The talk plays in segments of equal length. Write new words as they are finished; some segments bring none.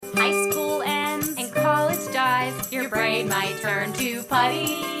Your brain might turn to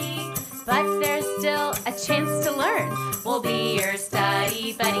putty, but there's still a chance to learn. We'll be your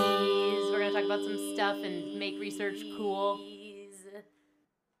study buddies. We're going to talk about some stuff and make research cool.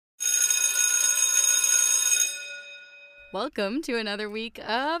 Welcome to another week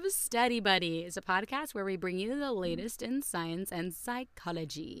of Study Buddies, a podcast where we bring you the latest in science and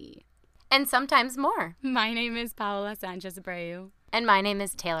psychology. And sometimes more. My name is Paola Sanchez-Abreu. And my name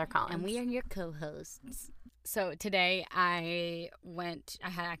is Taylor Collins. And we are your co-hosts. So today I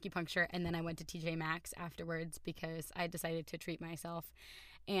had acupuncture and then I went to TJ Maxx afterwards because I decided to treat myself.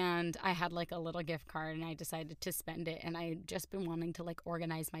 And I had like a little gift card and I decided to spend it. And I'd just been wanting to like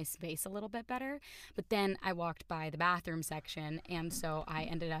organize my space a little bit better. But then I walked by the bathroom section. And so I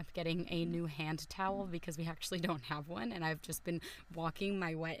ended up getting a new hand towel because we actually don't have one. And I've just been walking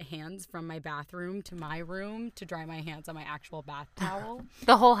my wet hands from my bathroom to my room to dry my hands on my actual bath towel.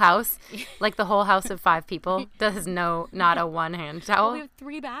 The whole house, like the whole house of 5 people, does not a one hand towel. Well, we have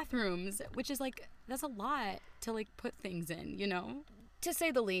 3 bathrooms, which is like, that's a lot to like put things in, you know? To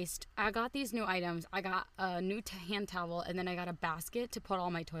say the least, I got these new items. I got a new hand towel, and then I got a basket to put all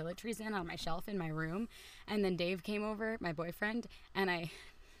my toiletries in on my shelf in my room. And then Dave came over, my boyfriend, and I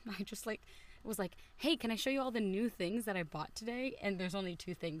just like was like, hey, can I show you all the new things that I bought today? And there's only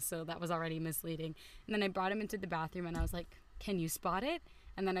 2 things, so that was already misleading. And then I brought him into the bathroom, and I was like, can you spot it?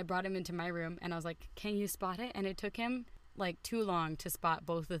 And then I brought him into my room, and I was like, can you spot it? And it took him like too long to spot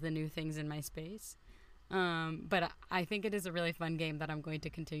both of the new things in my space. But I think it is a really fun game that I'm going to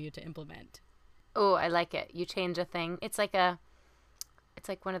continue to implement. Oh, I like it. You change a thing. It's like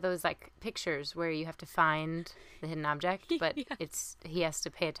one of those like pictures where you have to find the hidden object, but Yes. he has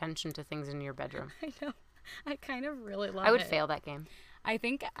to pay attention to things in your bedroom. I know. I kind of really love it. I would fail that game. I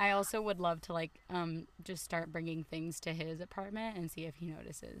think I also would love to like just start bringing things to his apartment and see if he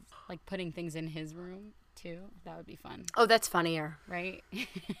notices. Like putting things in his room too. That would be fun. Oh, that's funnier. Right?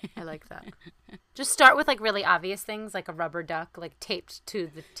 I like that. Just start with like really obvious things like a rubber duck like taped to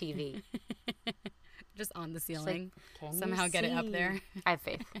the TV. Just on the ceiling. Like, somehow get it up there. I have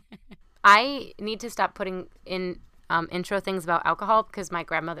faith. I need to stop putting in intro things about alcohol because my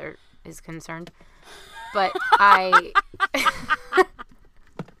grandmother is concerned. But I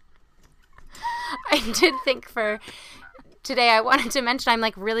did think for today I wanted to mention I'm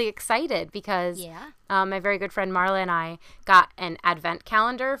like really excited because my very good friend Marla and I got an advent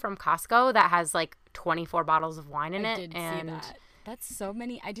calendar from Costco that has like 24 bottles of wine in it. I did see that. That's so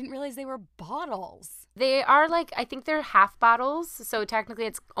many. I didn't realize they were bottles. They are like, I think they're half bottles. So technically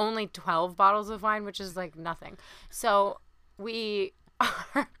it's only 12 bottles of wine, which is like nothing. So we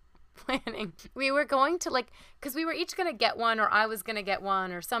are planning. We were going to like, because we were each going to get one or I was going to get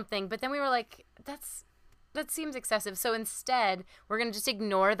one or something. But then we were like, that seems excessive. So instead, we're going to just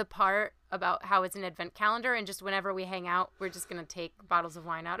ignore the part about how it's an advent calendar. And just whenever we hang out, we're just going to take bottles of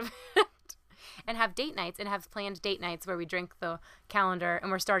wine out of it. And have date nights and have planned date nights where we drink the calendar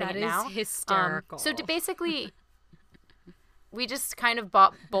and we're starting it now. That is hysterical. So basically, we just kind of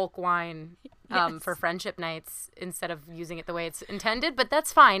bought bulk wine for friendship nights instead of using it the way it's intended, but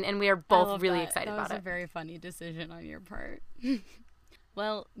that's fine. And we are both really excited about it. That was a very funny decision on your part.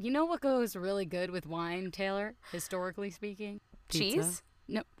 Well, you know what goes really good with wine, Taylor, historically speaking? Cheese? Pizza.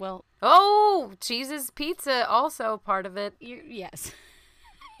 No, well. Oh, cheese is pizza also part of it. Yes.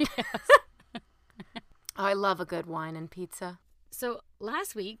 Yes. Oh, I love a good wine and pizza. So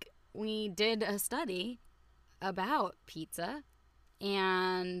last week we did a study about pizza,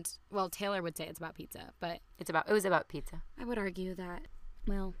 and well, Taylor would say it's about pizza, but it was about pizza. I would argue that,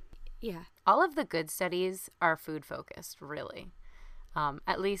 well, yeah. All of the good studies are food focused, really.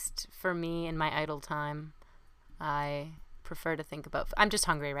 At least for me in my idle time, I prefer to think about. I'm just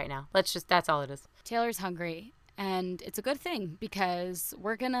hungry right now. That's all it is. Taylor's hungry. And it's a good thing because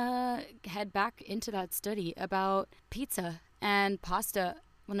we're going to head back into that study about pizza and pasta.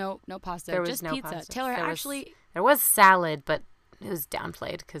 Well, no pasta. There was just no pizza. pasta. Taylor, there was salad, but it was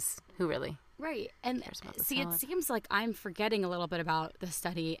downplayed because who really? Right. And see, salad? It seems like I'm forgetting a little bit about the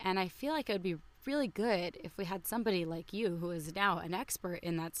study. And I feel like it would be really good if we had somebody like you who is now an expert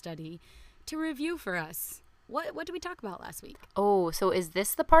in that study to review for us. What did we talk about last week? Oh, so is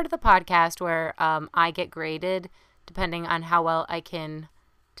this the part of the podcast where I get graded depending on how well I can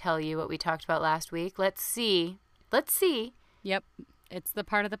tell you what we talked about last week? Let's see. Yep. It's the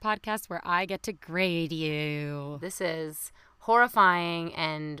part of the podcast where I get to grade you. This is horrifying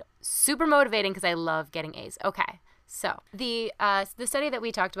and super motivating because I love getting A's. Okay. So the study that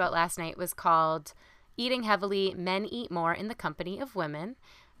we talked about last night was called Eating Heavily, Men Eat More in the Company of Women.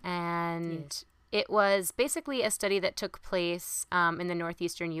 And it was basically a study that took place in the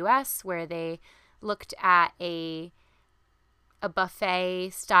northeastern U.S. where they looked at a buffet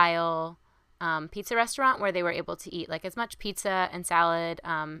style pizza restaurant where they were able to eat like as much pizza and salad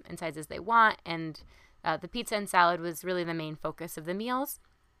in size as they want, and the pizza and salad was really the main focus of the meals.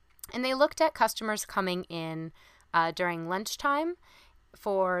 And they looked at customers coming in during lunchtime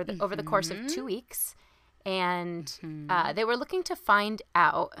for over the course of 2 weeks, and they were looking to find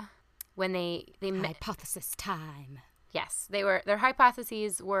out when they hypothesis time. Yes, their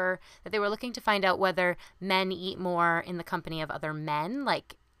hypotheses were that they were looking to find out whether men eat more in the company of other men,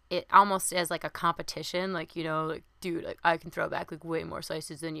 like it almost as like a competition, like, you know, like, dude, like, I can throw back like way more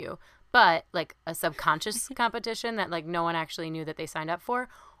slices than you, but like a subconscious competition that like no one actually knew that they signed up for,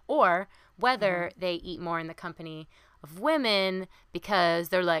 or whether they eat more in the company of women because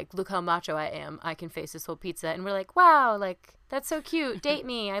they're like, look how macho I am, I can face this whole pizza. And we're like, wow, like, that's so cute, date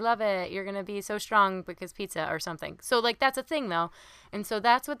me, I love it, you're gonna be so strong because pizza or something. So like that's a thing though, and so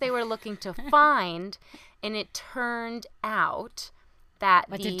that's what they were looking to find. And it turned out that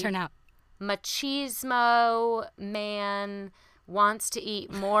what did it turn out? Machismo man wants to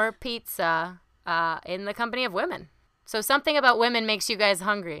eat more pizza in the company of women. So something about women makes you guys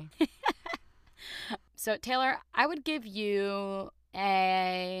hungry. So, Taylor, I would give you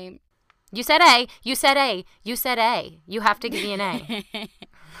a... You said A. You said A. You said A. You have to give me an A.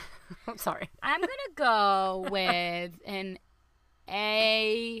 I'm sorry. I'm going to go with an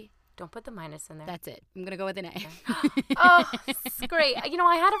A. Don't put the minus in there. That's it. I'm going to go with an A. Okay. Oh, it's great. You know,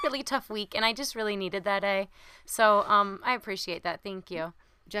 I had a really tough week, and I just really needed that A. So I appreciate that. Thank you.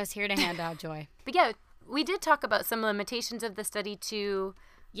 Just here to hand out joy. But yeah, we did talk about some limitations of the study too.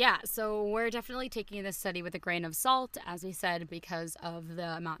 Yeah, so we're definitely taking this study with a grain of salt, as we said, because of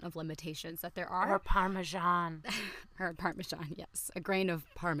the amount of limitations that there are. Or Parmesan. Or Parmesan, yes. A grain of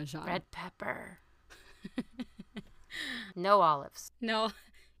Parmesan. Red pepper. No olives. No.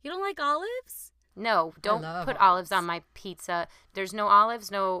 You don't like olives? No, don't put olives on my pizza. There's no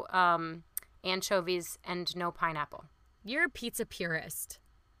olives, no anchovies, and no pineapple. You're a pizza purist.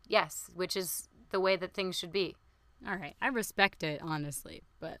 Yes, which is the way that things should be. All right. I respect it, honestly,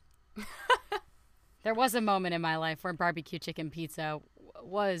 but there was a moment in my life where barbecue chicken pizza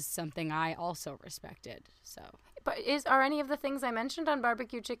was something I also respected. So, but are any of the things I mentioned on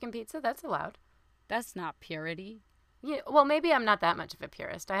barbecue chicken pizza? That's allowed. That's not purity. Yeah, well, maybe I'm not that much of a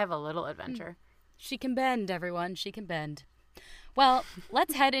purist. I have a little adventure. She can bend, everyone. She can bend. Well,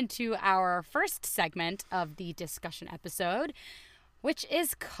 let's head into our first segment of the discussion episode, which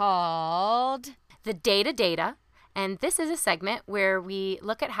is called The Data. And this is a segment where we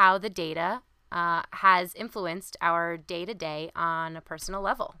look at how the data has influenced our day-to-day on a personal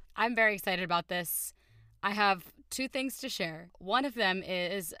level. I'm very excited about this. I have two things to share. One of them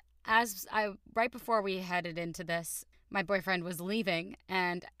is, right before we headed into this, my boyfriend was leaving,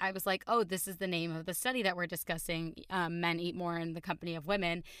 and I was like, oh, this is the name of the study that we're discussing, men eat more in the company of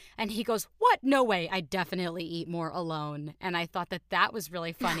women. And he goes, what? No way. I definitely eat more alone. And I thought that was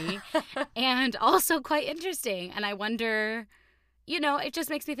really funny and also quite interesting. And I wonder, you know, it just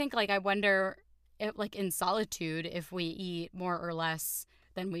makes me think, like, I wonder if, like, in solitude, if we eat more or less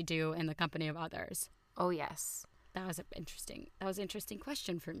than we do in the company of others. Oh, yes. That was an interesting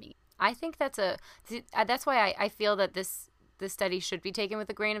question for me. I think that's why I feel that this study should be taken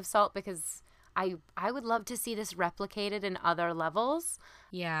with a grain of salt, because I would love to see this replicated in other levels.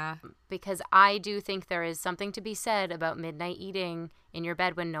 Yeah. Because I do think there is something to be said about midnight eating in your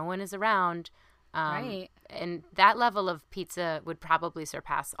bed when no one is around. Right. And that level of pizza would probably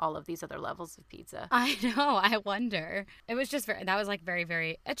surpass all of these other levels of pizza. I know. I wonder. It was just that was like very,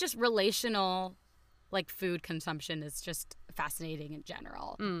 very, it's just relational, like food consumption is just fascinating in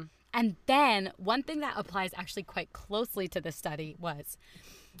general. Mm. And then one thing that applies actually quite closely to this study was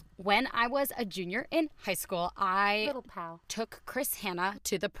when I was a junior in high school, I Little pal. took Chris Hanna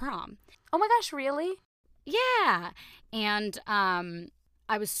to the prom. Oh my gosh, really? Yeah. And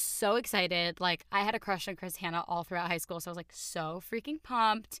I was so excited. Like, I had a crush on Chris Hanna all throughout high school, so I was like so freaking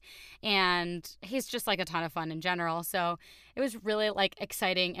pumped. And he's just like a ton of fun in general. So it was really like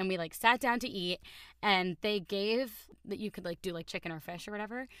exciting. And we like sat down to eat, and they gave that you could like do like chicken or fish or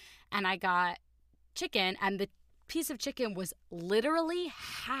whatever. And I got chicken, and the piece of chicken was literally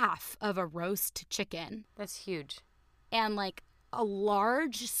half of a roast chicken. That's huge. And like a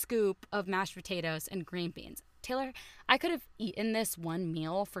large scoop of mashed potatoes and green beans. Taylor, I could have eaten this one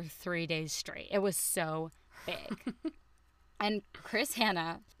meal for 3 days straight. It was so big. And Chris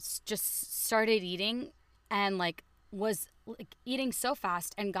Hanna just started eating and like was like eating so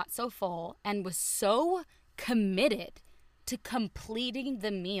fast and got so full and was so committed to completing the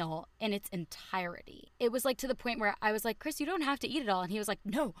meal in its entirety. It was like to the point where I was like, Chris, you don't have to eat it all. And he was like,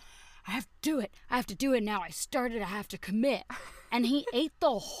 no, I have to do it. I have to do it now. I started. I have to commit. And he ate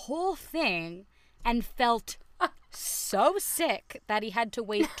the whole thing and felt so sick that he had to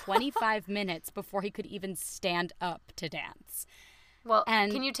wait 25 minutes before he could even stand up to dance. Well,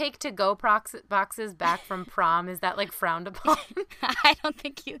 can you take to-go boxes back from prom? Is that like frowned upon? I don't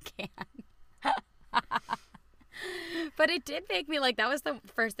think you can. But it did make me like, that was the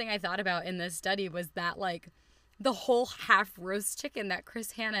first thing I thought about in this study, was that like the whole half roast chicken that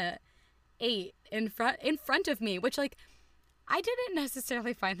Chris Hanna ate in front of me, which like I didn't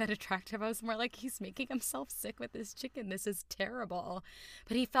necessarily find that attractive. I was more like, he's making himself sick with this chicken. This is terrible.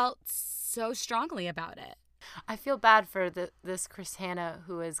 But he felt so strongly about it. I feel bad for this Chris Hanna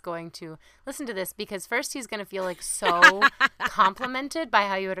who is going to listen to this, because first he's going to feel like so complimented by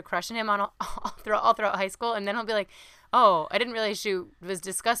how you had a crush on him all throughout high school, and then he'll be like, oh, I didn't realize she was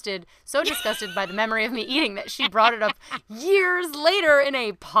so disgusted by the memory of me eating that she brought it up years later in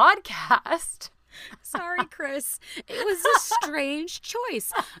a podcast. Sorry, Chris. It was a strange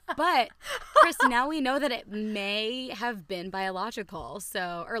choice. But, Chris, now we know that it may have been biological,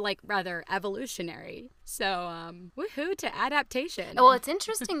 or like rather evolutionary. So, woohoo to adaptation. Well, it's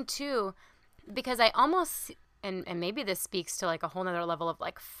interesting, too, because I almost, and maybe this speaks to like a whole nother level of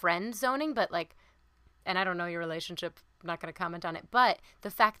like friend zoning, but like, and I don't know your relationship, I'm not going to comment on it, but the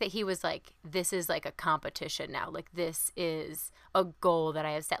fact that he was like, this is like a competition now, like this is a goal that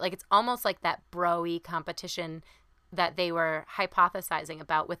I have set, like it's almost like that bro-y competition that they were hypothesizing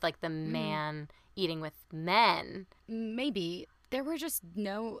about with like the man eating with men. Maybe there were just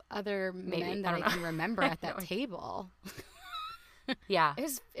no other men that I can remember at that table. Yeah,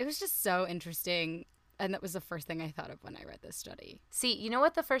 it was just so interesting. And that was the first thing I thought of when I read this study. See, you know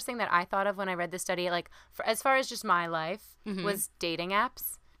what the first thing that I thought of when I read this study, like as far as just my life, was dating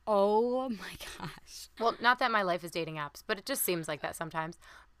apps. Oh my gosh. Well, not that my life is dating apps, but it just seems like that sometimes.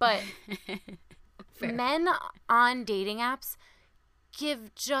 But men on dating apps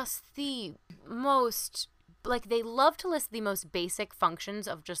give just the most, like they love to list the most basic functions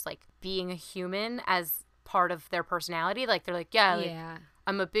of just like being a human as part of their personality. Like they're like, yeah.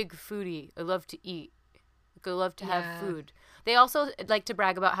 I'm a big foodie. I love to eat. I love to have food. They also like to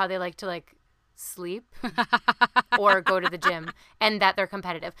brag about how they like to like sleep or go to the gym, and that they're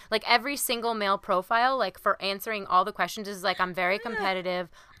competitive. Like every single male profile, like for answering all the questions, is like, I'm very competitive.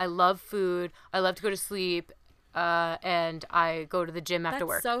 I love food. I love to go to sleep. And I go to the gym after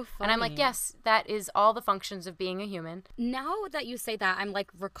work. So funny. And I'm like, yes, that is all the functions of being a human. Now that you say that, I'm like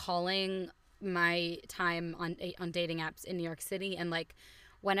recalling my time on dating apps in New York City, and like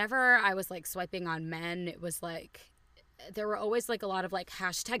whenever I was like swiping on men, it was like there were always like a lot of like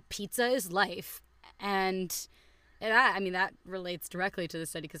hashtag pizza is life, and that, I mean, that relates directly to the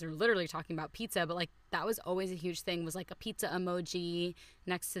study because we're literally talking about pizza, but like that was always a huge thing, was like a pizza emoji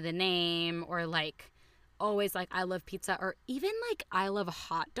next to the name, or like always like I love pizza, or even like I love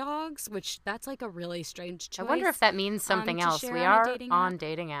hot dogs, which that's like a really strange choice. I wonder if that means something else. We are on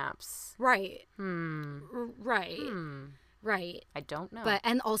dating apps. Right. Right. I don't know. But,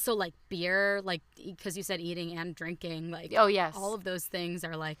 and also like beer, like, because you said eating and drinking, like, oh yes, all of those things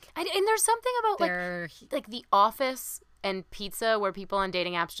are like, and there's something about like The Office and pizza where people on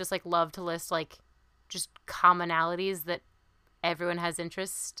dating apps just like love to list like just commonalities that everyone has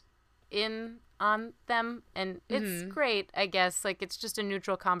interest in on them, and it's great, I guess. Like it's just a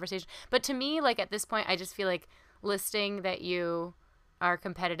neutral conversation. But to me, like at this point, I just feel like listing that you are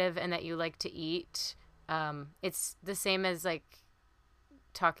competitive and that you like to eat, it's the same as like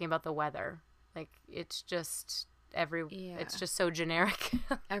talking about the weather. Like it's just it's just so generic.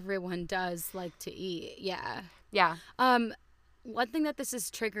 Everyone does like to eat. Yeah. One thing that this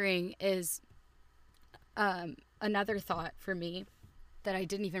is triggering is another thought for me that I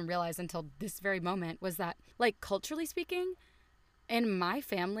didn't even realize until this very moment, was that, like, culturally speaking, in my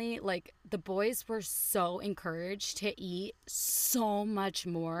family, like, the boys were so encouraged to eat so much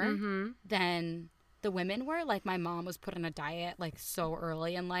more than the women were. Like, my mom was put on a diet, like, so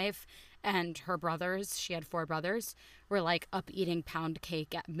early in life, and her brothers, she had 4 brothers, were, like, up eating pound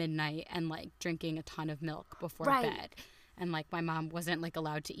cake at midnight and, like, drinking a ton of milk before bed. And, like, my mom wasn't, like,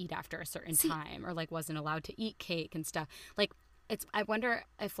 allowed to eat after a certain time, or, like, wasn't allowed to eat cake and stuff. Like, I wonder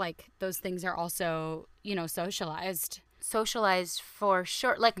if, like, those things are also, you know, socialized for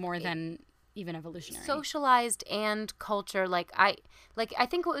sure, like more than even evolutionary. Socialized and culture. I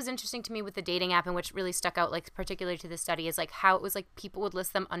think what was interesting to me with the dating app, and which really stuck out, like particularly to this study, is like how it was like people would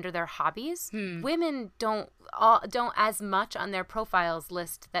list them under their hobbies. Women don't as much on their profiles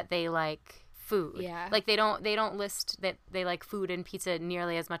list that they like food. Yeah. Like they don't list that they like food and pizza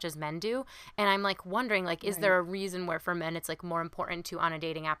nearly as much as men do. And I'm like wondering, like, is there a reason where for men it's like more important to on a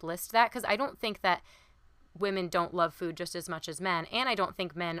dating app list that? Because I don't think that women don't love food just as much as men, and I don't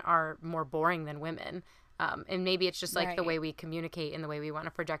think men are more boring than women. And maybe it's just like the way we communicate and the way we want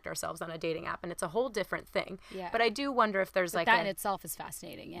to project ourselves on a dating app, and it's a whole different thing. Yeah. But I do wonder if there's like that in itself is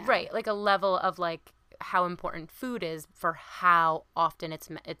fascinating. Yeah. Right, like a level of like how important food is for how often it's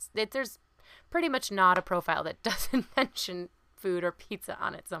there's pretty much not a profile that doesn't mention food or pizza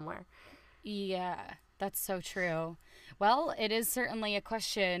on it somewhere. Yeah, that's so true. Well, it is certainly a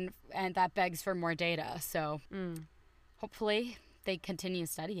question, and that begs for more data. So hopefully they continue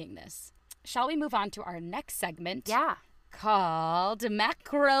studying this. Shall we move on to our next segment? Yeah. Called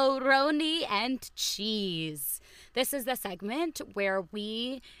Macaroni and Cheese. This is the segment where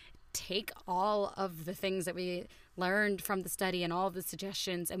we take all of the things that we learned from the study and all of the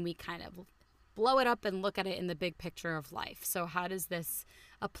suggestions, and we kind of blow it up and look at it in the big picture of life. So how does this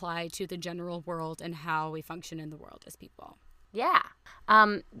apply to the general world and how we function in the world as people? Yeah.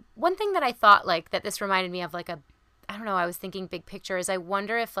 One thing that I thought like that this reminded me of like I don't know, I was thinking big picture is I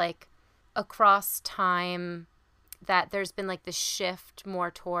wonder if like across time that there's been like this shift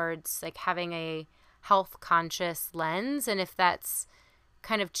more towards like having a health conscious lens, and if that's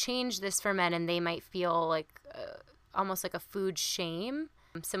kind of changed this for men and they might feel like almost like a food shame,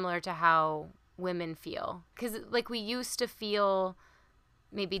 similar to how women feel. Because like we used to feel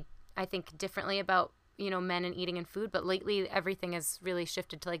maybe I think differently about, you know, men and eating and food, but lately everything has really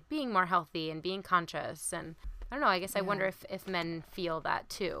shifted to like being more healthy and being conscious. And I don't know, I guess I wonder if men feel that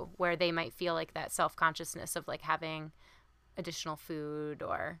too, where they might feel like that self-consciousness of like having additional food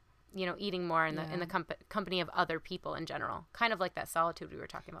or, you know, eating more in the company of other people in general, kind of like that solitude we were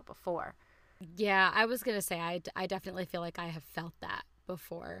talking about before. Yeah, I was gonna say I definitely feel like I have felt that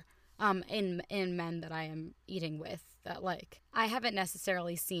before. In men that I am eating with, that like I haven't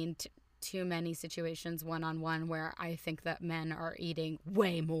necessarily seen too many situations one-on-one where I think that men are eating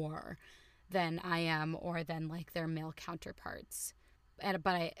way more than I am or than like their male counterparts.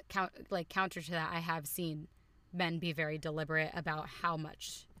 But counter to that, I have seen men be very deliberate about how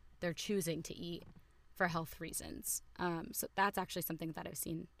much they're choosing to eat for health reasons. So that's actually something that I've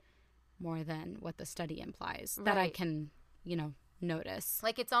seen more than what the study implies, that I can, you know, notice.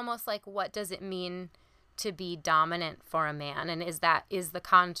 Like it's almost like, what does it mean to be dominant for a man? And is the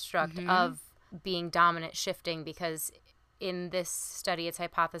construct of being dominant shifting? Because in this study, it's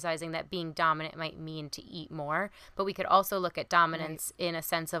hypothesizing that being dominant might mean to eat more, but we could also look at dominance in a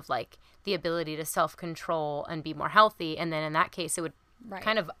sense of like the ability to self-control and be more healthy. And then in that case, it would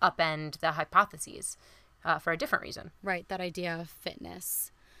kind of upend the hypotheses for a different reason. Right, that idea of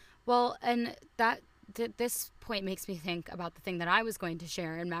fitness. Well, and this point makes me think about the thing that I was going to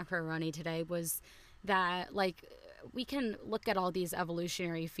share in Macaroni today, was that like we can look at all these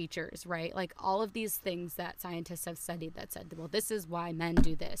evolutionary features, right? Like all of these things that scientists have studied that said, well, this is why men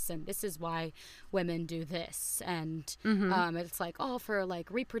do this and this is why women do this. And it's like all for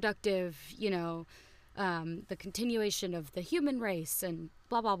like reproductive, you know, the continuation of the human race and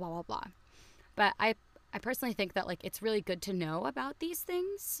blah, blah, blah, blah, blah. But I personally think that like it's really good to know about these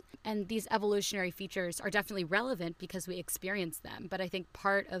things, and these evolutionary features are definitely relevant because we experience them. But I think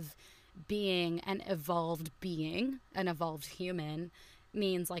part of being an evolved human,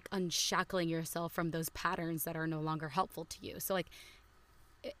 means like unshackling yourself from those patterns that are no longer helpful to you. So like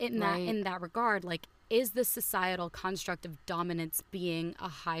in that regard, like, is the societal construct of dominance, being a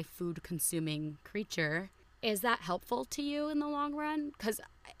high food consuming creature, is that helpful to you in the long run? Because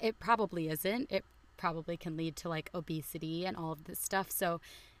it probably isn't. It probably can lead to like obesity and all of this stuff. So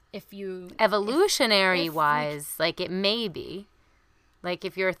if you wise, like it may be. Like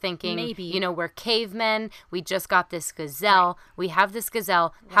if you're thinking, maybe, you know, we're cavemen, we just got this gazelle, we have this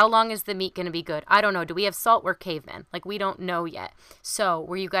gazelle, how long is the meat going to be good? I don't know. Do we have salt? We're cavemen. Like we don't know yet. So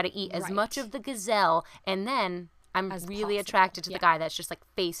where you got to eat as much of the gazelle, and then I'm really attracted to the guy that's just like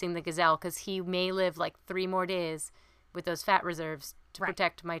facing the gazelle because he may live like 3 more days with those fat reserves to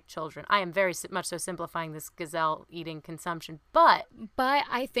protect my children. I am very much so simplifying this gazelle eating consumption, but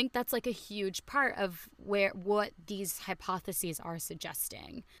I think that's like a huge part of what these hypotheses are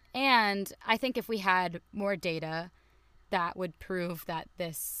suggesting. And I think if we had more data that would prove that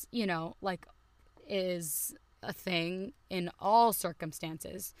this, you know, like is a thing in all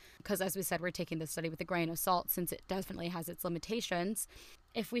circumstances, because as we said, we're taking this study with a grain of salt since it definitely has its limitations.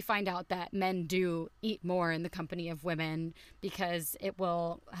 If we find out that men do eat more in the company of women because it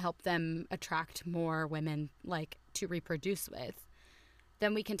will help them attract more women like to reproduce with,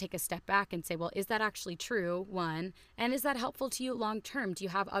 then we can take a step back and say, well, is that actually true, one? And is that helpful to you long term? Do you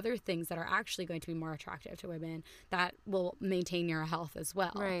have other things that are actually going to be more attractive to women that will maintain your health as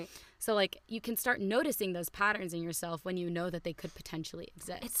well? Right. So, like, you can start noticing those patterns in yourself when you know that they could potentially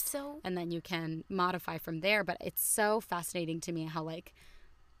exist. It's so... And then you can modify from there. But it's so fascinating to me how, like,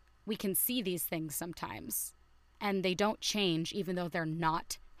 we can see these things sometimes and they don't change even though they're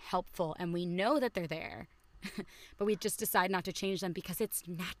not helpful. And we know that they're there. But we just decide not to change them because it's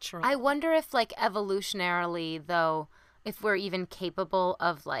natural. I wonder if, like, evolutionarily, though, if we're even capable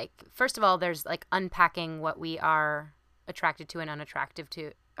of, like, first of all, there's, like, unpacking what we are attracted to and unattracted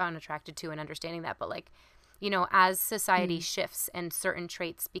to and understanding that. But, like, you know, as society shifts and certain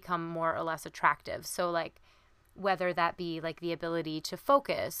traits become more or less attractive. So, like, whether that be, like, the ability to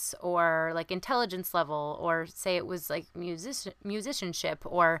focus or, like, intelligence level, or say it was, like, musicianship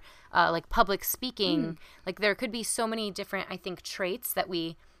or, like, public speaking. Like, there could be so many different, I think, traits that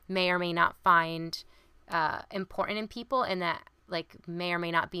we may or may not find important in people, and that, like, may or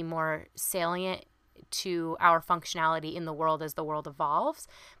may not be more salient to our functionality in the world as the world evolves.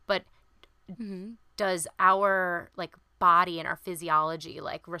 But does our, like, body and our physiology,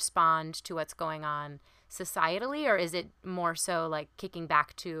 like, respond to what's going on societally, or is it more so, like, kicking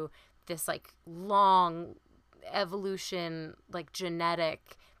back to this, like, long evolution, like,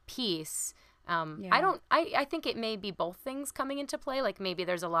 genetic piece? I think it may be both things coming into play. Like, maybe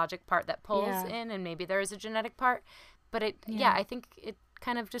there's a logic part that pulls in, and maybe there is a genetic part. But I think it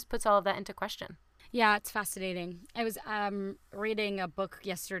kind of just puts all of that into question. Yeah, it's fascinating. I was reading a book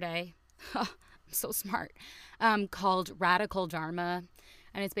yesterday. I'm so smart. Called Radical Dharma.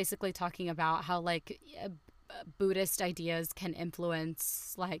 And it's basically talking about how, like, Buddhist ideas can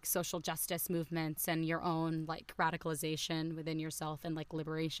influence, like, social justice movements and your own, like, radicalization within yourself and, like,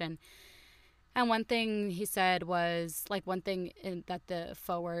 liberation. And one thing he said was, like, one thing that the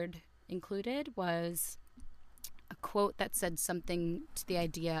foreword included was a quote that said something to the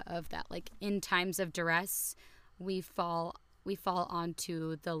idea of that, like, in times of duress, we fall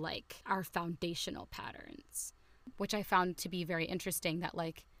onto the, like, our foundational patterns, which I found to be very interesting, that,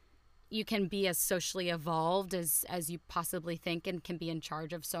 like, you can be as socially evolved as you possibly think and can be in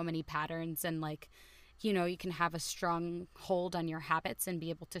charge of so many patterns, and, like, you know, you can have a strong hold on your habits and be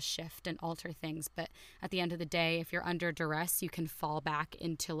able to shift and alter things. But at the end of the day, if you're under duress, you can fall back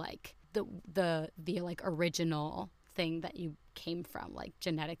into, like, the like, original thing that you came from, like,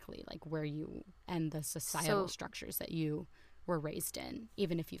 genetically, like, where you and the societal structures that you were raised in,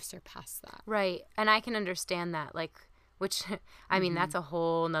 even if you've surpassed that. Right. And I can understand that, like, which, I mean, that's a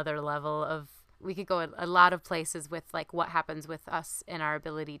whole nother level of, we could go a lot of places with, like, what happens with us and our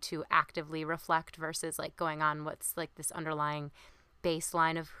ability to actively reflect versus, like, going on what's, like, this underlying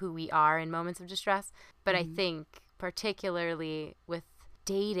baseline of who we are in moments of distress. But I think particularly with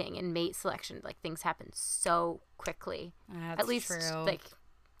dating and mate selection, like, things happen so quickly. That's at least true. Like,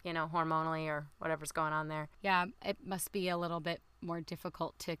 you know, hormonally or whatever's going on there. Yeah, it must be a little bit more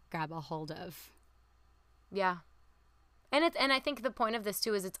difficult to grab a hold of. Yeah. And I think the point of this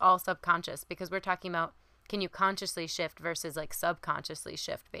too is it's all subconscious, because we're talking about, can you consciously shift versus, like, subconsciously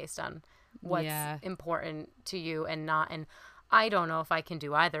shift based on what's important to you and not. And I don't know if I can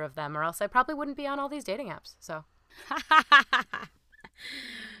do either of them, or else I probably wouldn't be on all these dating apps. So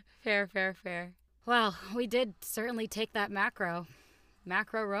Fair. Well, we did certainly take that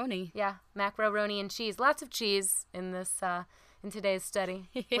macro-roni. Yeah, macaroni and cheese. Lots of cheese in this in today's study,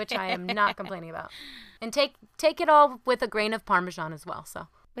 which I am not complaining about. And take it all with a grain of Parmesan as well. So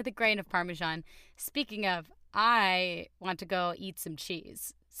with a grain of Parmesan. Speaking of, I want to go eat some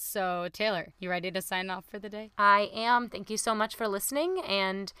cheese. So, Taylor, you ready to sign off for the day? I am. Thank you so much for listening,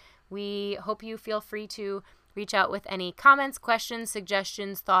 and we hope you feel free to reach out with any comments, questions,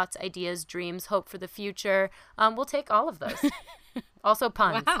 suggestions, thoughts, ideas, dreams, hope for the future. We'll take all of those. Also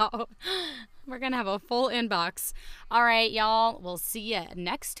puns. Wow. We're going to have a full inbox. All right, y'all. We'll see you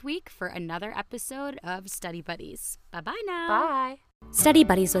next week for another episode of Study Buddies. Bye-bye now. Bye. Study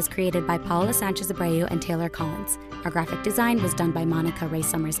Buddies was created by Paola Sanchez Abreu and Taylor Collins. Our graphic design was done by Monica Ray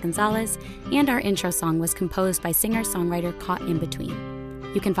Summers Gonzalez, and our intro song was composed by singer-songwriter Caught in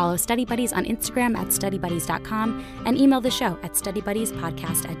Between. You can follow Study Buddies on Instagram at studybuddies.com and email the show at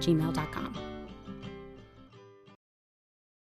studybuddies.podcast@gmail.com.